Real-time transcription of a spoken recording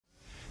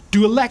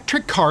Do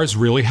electric cars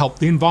really help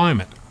the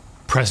environment?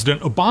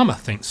 President Obama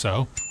thinks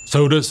so.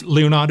 So does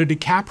Leonardo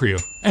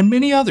DiCaprio and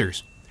many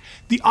others.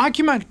 The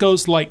argument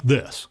goes like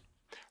this.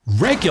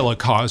 Regular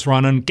cars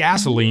run on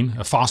gasoline,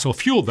 a fossil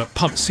fuel that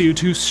pumps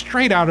CO2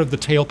 straight out of the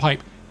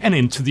tailpipe and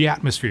into the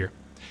atmosphere.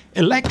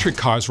 Electric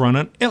cars run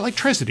on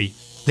electricity.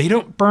 They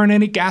don't burn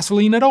any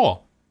gasoline at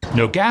all.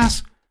 No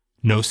gas,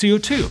 no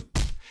CO2.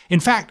 In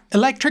fact,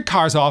 electric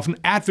cars are often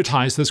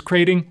advertised as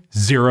creating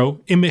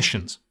zero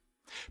emissions.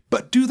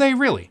 But do they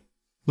really?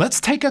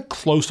 Let's take a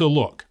closer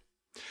look.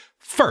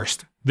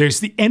 First, there's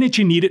the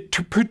energy needed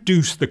to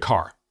produce the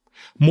car.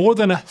 More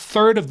than a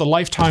third of the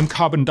lifetime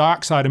carbon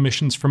dioxide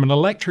emissions from an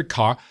electric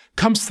car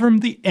comes from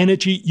the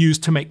energy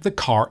used to make the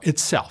car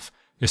itself,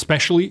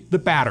 especially the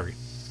battery.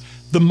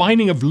 The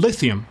mining of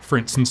lithium, for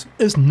instance,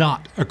 is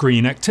not a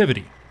green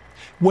activity.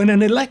 When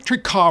an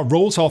electric car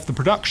rolls off the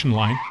production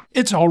line,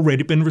 it's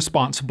already been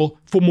responsible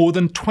for more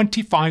than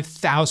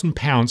 25,000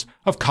 pounds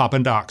of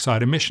carbon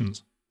dioxide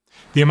emissions.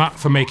 The amount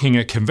for making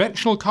a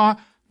conventional car,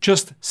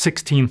 just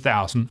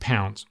 16,000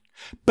 pounds.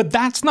 But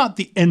that's not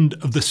the end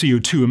of the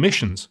CO2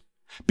 emissions.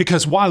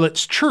 Because while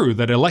it's true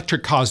that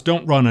electric cars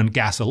don't run on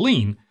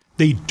gasoline,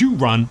 they do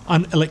run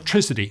on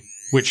electricity,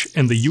 which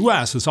in the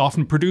US is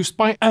often produced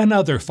by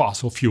another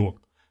fossil fuel,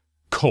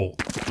 coal.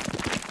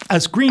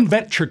 As green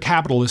venture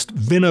capitalist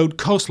Vinod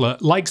Khosla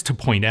likes to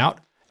point out,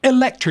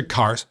 electric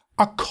cars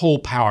are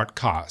coal-powered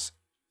cars.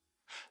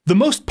 The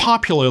most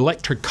popular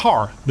electric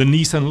car, the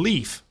Nissan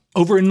Leaf,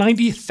 over a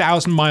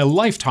 90,000-mile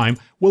lifetime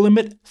will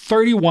emit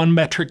 31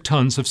 metric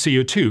tons of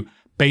CO2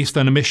 based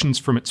on emissions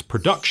from its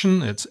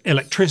production, its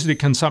electricity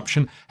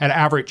consumption at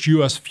average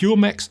US fuel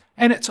mix,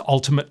 and its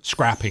ultimate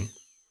scrapping.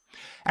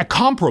 A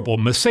comparable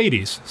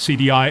Mercedes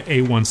CDI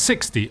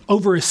A160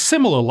 over a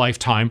similar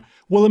lifetime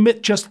will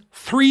emit just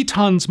 3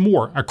 tons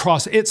more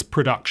across its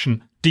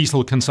production,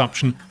 diesel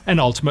consumption, and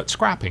ultimate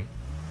scrapping.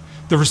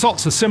 The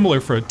results are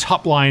similar for a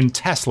top-line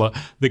Tesla,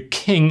 the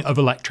king of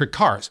electric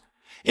cars.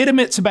 It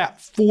emits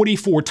about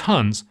 44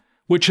 tons,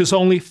 which is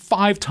only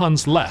 5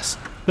 tons less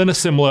than a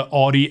similar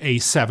Audi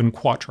A7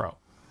 Quattro.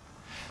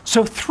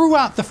 So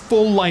throughout the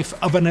full life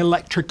of an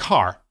electric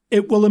car,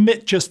 it will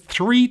emit just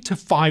 3 to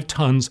 5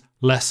 tons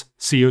less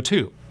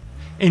CO2.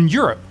 In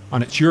Europe,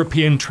 on its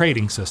European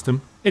trading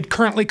system, it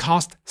currently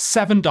costs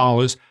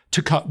 $7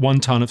 to cut 1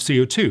 ton of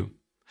CO2.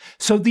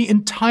 So the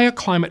entire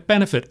climate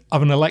benefit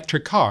of an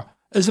electric car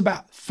is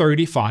about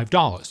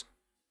 $35.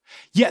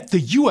 Yet the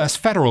US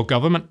federal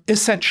government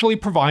essentially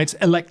provides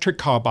electric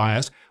car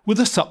buyers with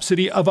a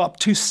subsidy of up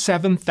to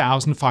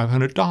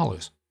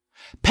 $7,500.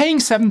 Paying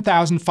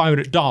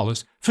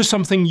 $7,500 for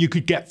something you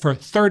could get for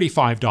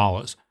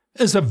 $35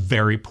 is a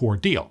very poor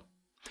deal.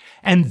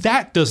 And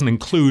that doesn't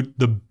include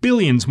the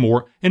billions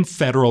more in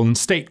federal and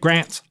state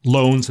grants,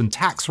 loans, and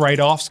tax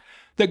write-offs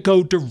that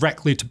go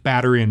directly to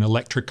battery and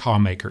electric car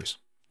makers.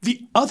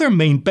 The other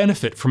main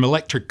benefit from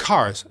electric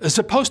cars is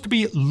supposed to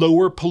be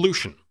lower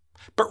pollution.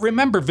 But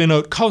remember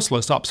Vinod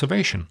Khosla's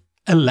observation.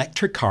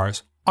 Electric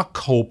cars are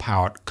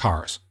coal-powered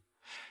cars.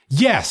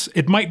 Yes,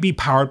 it might be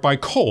powered by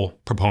coal,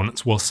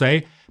 proponents will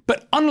say,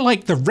 but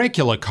unlike the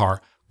regular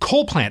car,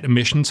 coal plant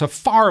emissions are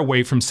far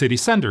away from city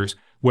centers,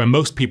 where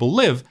most people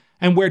live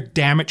and where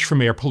damage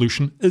from air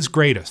pollution is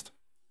greatest.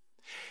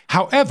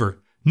 However,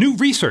 new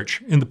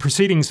research in the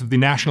Proceedings of the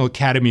National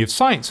Academy of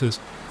Sciences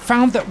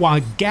found that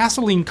while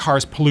gasoline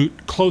cars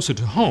pollute closer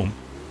to home,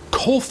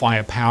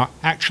 coal-fired power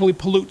actually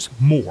pollutes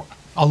more.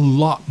 A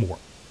lot more.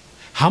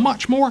 How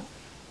much more?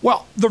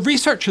 Well, the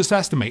researchers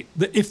estimate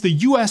that if the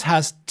US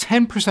has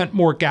 10%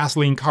 more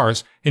gasoline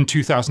cars in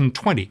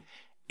 2020,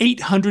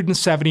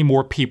 870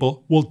 more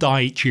people will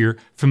die each year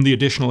from the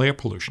additional air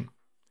pollution.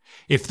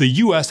 If the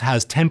US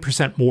has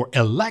 10% more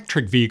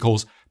electric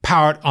vehicles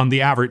powered on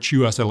the average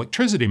US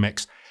electricity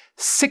mix,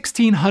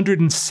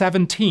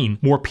 1,617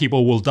 more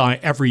people will die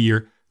every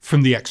year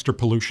from the extra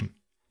pollution.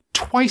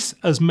 Twice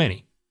as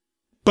many.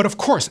 But of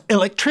course,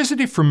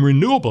 electricity from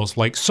renewables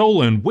like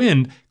solar and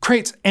wind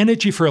creates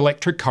energy for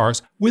electric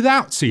cars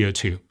without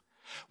CO2.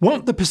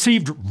 Won't the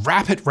perceived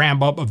rapid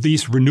ramp-up of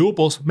these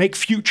renewables make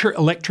future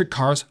electric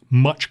cars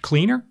much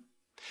cleaner?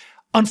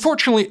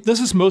 Unfortunately,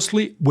 this is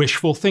mostly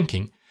wishful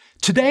thinking.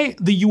 Today,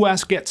 the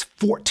US gets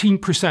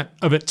 14%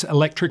 of its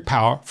electric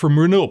power from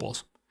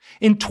renewables.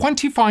 In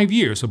 25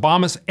 years,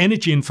 Obama's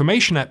Energy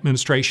Information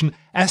Administration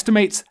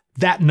estimates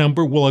that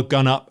number will have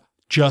gone up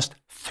just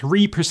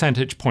 3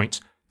 percentage points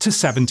to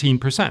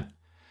 17%.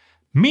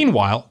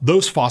 Meanwhile,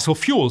 those fossil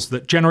fuels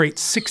that generate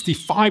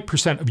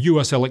 65% of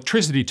US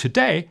electricity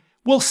today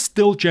will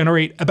still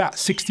generate about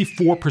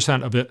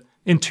 64% of it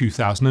in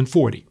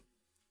 2040.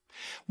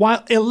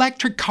 While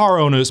electric car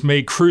owners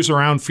may cruise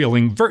around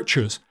feeling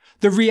virtuous,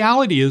 the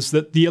reality is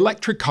that the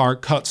electric car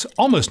cuts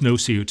almost no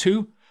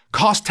CO2,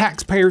 costs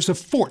taxpayers a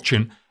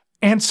fortune,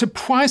 and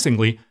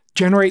surprisingly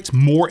generates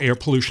more air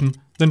pollution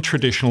than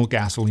traditional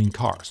gasoline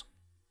cars.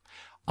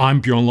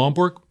 I'm Bjorn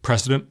Lomborg,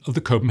 president of the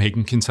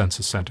Copenhagen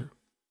Consensus Center.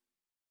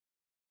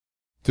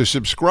 To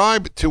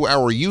subscribe to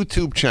our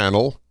YouTube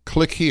channel,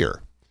 click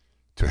here.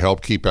 To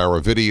help keep our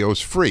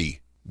videos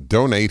free,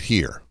 donate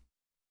here.